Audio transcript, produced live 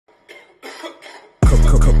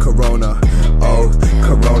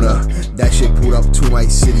my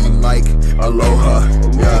city like aloha,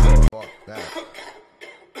 yeah.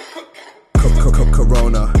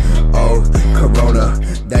 Corona, oh, Corona,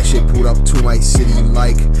 that shit pulled up to my city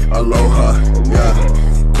like aloha,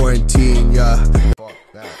 yeah. Quarantine, yeah.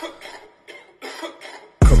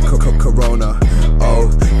 Corona, oh,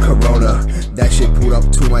 Corona, that shit pulled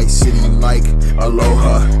up to my city like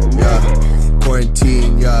aloha, yeah.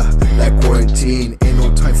 Quarantine, yeah, that quarantine, ain't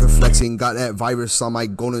no time for flexing, got that virus on my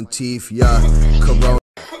golden teeth, yeah. Corona,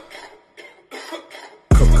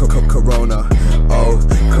 Corona, oh,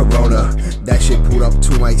 Corona, that shit pulled up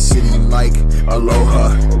to my city like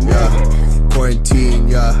aloha, yeah. Quarantine,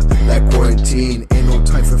 yeah, that quarantine, ain't no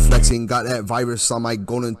time for flexing, got that virus on my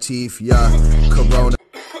golden teeth, yeah. Corona,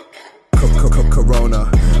 Corona,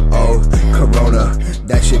 oh, Corona,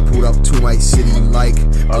 that shit pulled up to my city like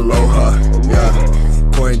aloha,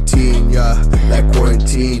 yeah. Quarantine, yeah, that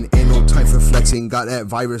quarantine, ain't no time for flexing, got that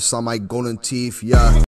virus on my golden teeth, yeah.